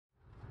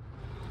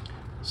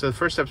So the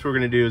first steps we're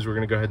going to do is we're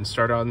going to go ahead and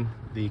start on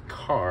the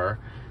car,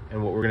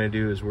 and what we're going to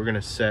do is we're going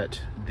to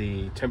set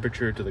the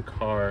temperature to the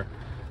car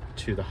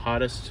to the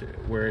hottest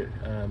where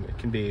it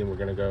can be, and we're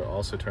going to go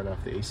also turn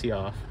off the AC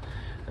off,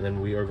 and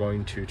then we are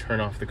going to turn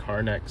off the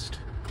car next,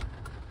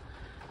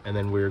 and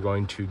then we're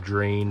going to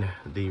drain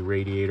the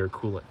radiator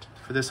coolant.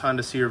 For this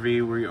Honda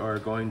CRV, we are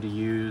going to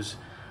use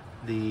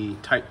the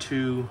Type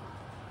 2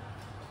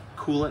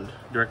 coolant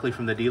directly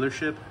from the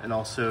dealership, and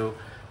also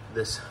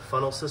this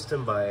funnel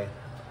system by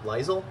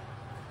Lysol.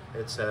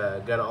 It's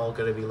all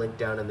going to be linked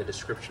down in the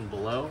description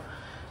below.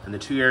 And the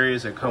two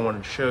areas I kind of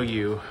wanted to show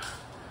you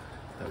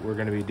that we're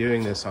going to be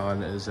doing this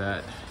on is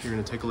that you're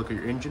going to take a look at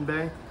your engine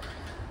bay,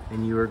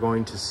 and you are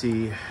going to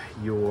see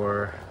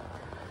your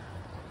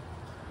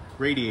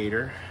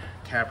radiator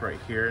cap right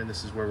here, and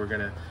this is where we're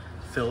going to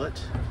fill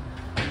it.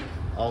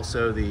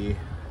 Also the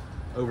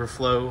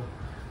overflow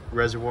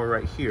reservoir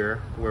right here,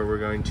 where we're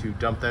going to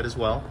dump that as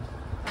well.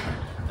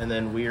 And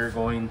then we are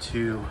going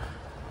to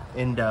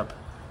end up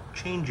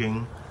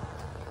changing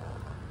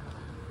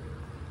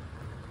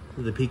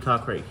the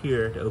peacock right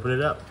here to open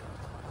it up.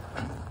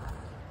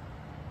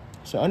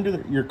 So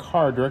under your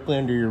car, directly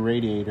under your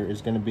radiator,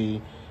 is going to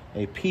be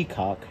a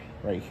peacock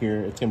right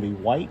here. It's going to be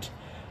white,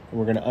 and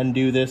we're going to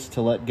undo this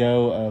to let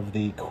go of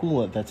the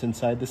coolant that's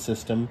inside the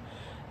system,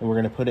 and we're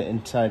going to put it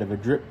inside of a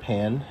drip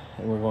pan,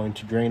 and we're going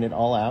to drain it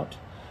all out.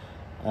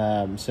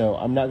 So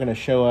I'm not going to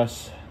show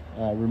us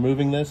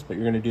removing this, but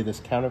you're going to do this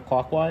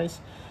counterclockwise.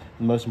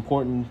 The most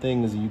important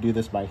thing is that you do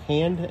this by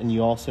hand, and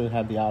you also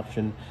have the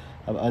option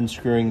of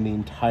unscrewing the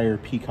entire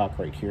peacock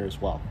right here as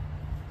well.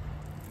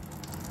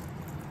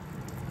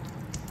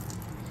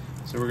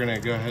 So we're going to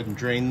go ahead and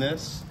drain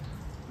this,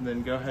 and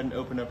then go ahead and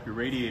open up your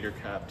radiator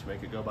cap to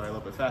make it go by a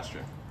little bit faster.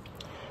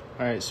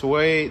 All right, so the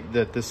way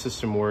that this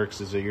system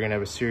works is that you're going to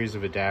have a series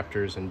of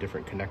adapters and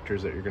different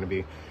connectors that you're going to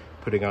be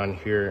putting on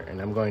here,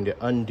 and I'm going to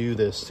undo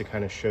this to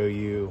kind of show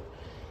you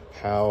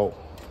how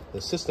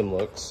the system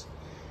looks.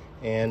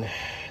 And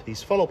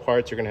these funnel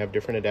parts are going to have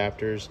different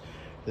adapters.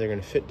 They're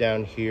going to fit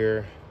down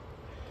here,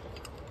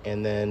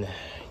 and then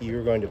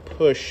you're going to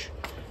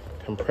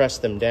compress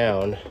them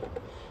down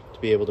to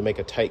be able to make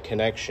a tight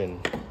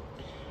connection.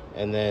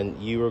 And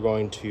then you are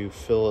going to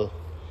fill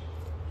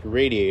your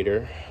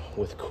radiator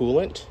with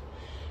coolant,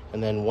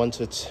 and then once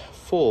it's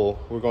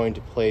full, we're going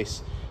to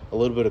place a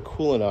little bit of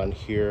coolant on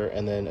here,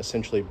 and then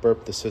essentially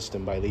burp the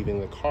system by leaving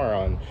the car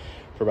on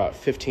for about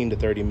 15 to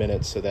 30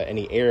 minutes so that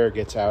any air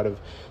gets out of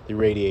the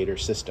radiator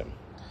system.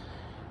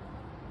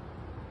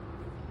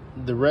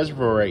 The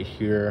reservoir right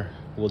here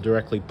will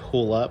directly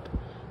pull up.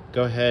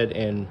 Go ahead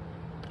and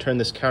turn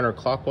this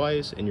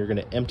counterclockwise, and you're going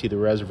to empty the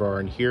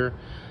reservoir in here.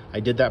 I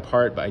did that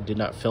part, but I did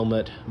not film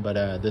it,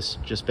 but this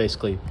just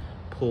basically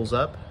pulls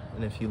up,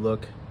 and if you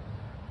look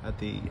at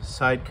the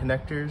side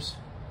connectors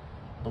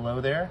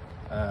below there,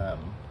 I'll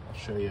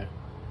show you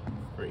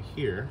right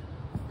here.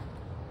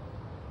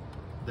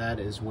 That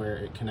is where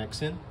it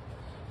connects in,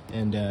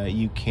 and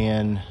you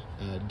can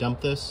dump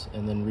this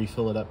and then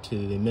refill it up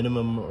to the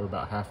minimum or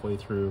about halfway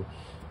through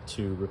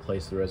to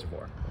replace the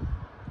reservoir.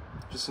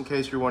 Just in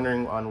case you're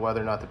wondering on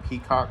whether or not the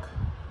peacock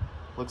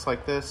looks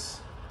like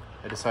this,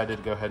 I decided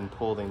to go ahead and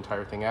pull the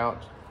entire thing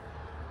out.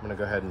 I'm going to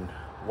go ahead and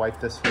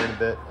wipe this here in a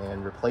bit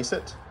and replace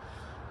it.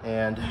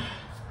 And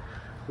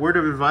word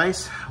of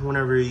advice,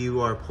 whenever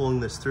you are pulling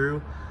this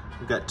through,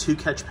 we've got two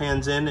catch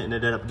pans in, and it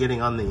ended up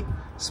getting on the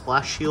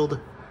splash shield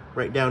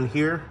right down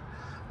here.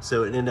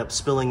 So it ended up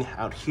spilling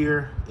out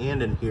here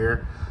and in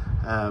here.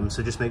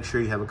 So just make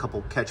sure you have a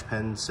couple catch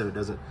pans so it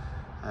doesn't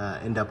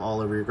end up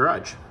all over your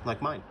garage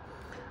like mine.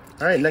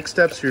 All right, next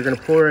steps, you're gonna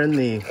pour in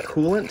the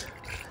coolant.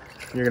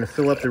 You're gonna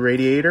fill up the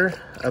radiator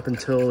up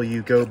until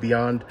you go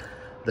beyond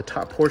the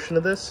top portion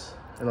of this,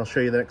 and I'll show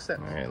you the next step.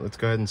 All right, let's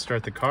go ahead and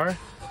start the car.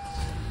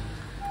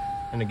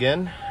 And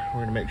again,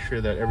 we're gonna make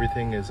sure that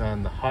everything is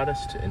on the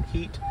hottest in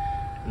heat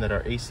and that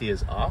our AC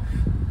is off.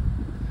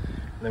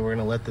 And then we're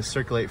gonna let this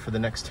circulate for the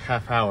next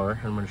half hour,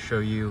 and I'm gonna show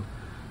you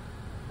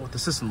what the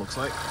system looks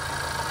like.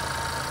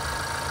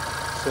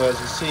 So as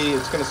you see,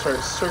 it's gonna start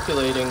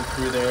circulating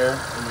through there,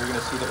 and you're gonna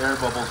see the air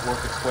bubbles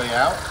work its way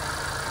out.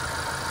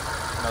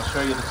 And I'll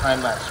show you the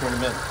time lapse here in a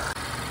minute.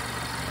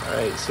 All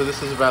right, so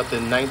this is about the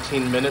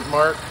 19-minute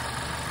mark.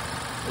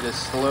 It is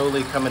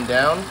slowly coming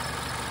down.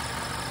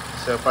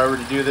 So if I were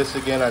to do this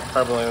again, I'd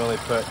probably only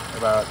put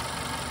about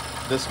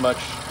this much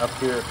up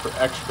here for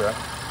extra.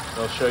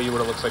 I'll show you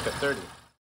what it looks like at 30.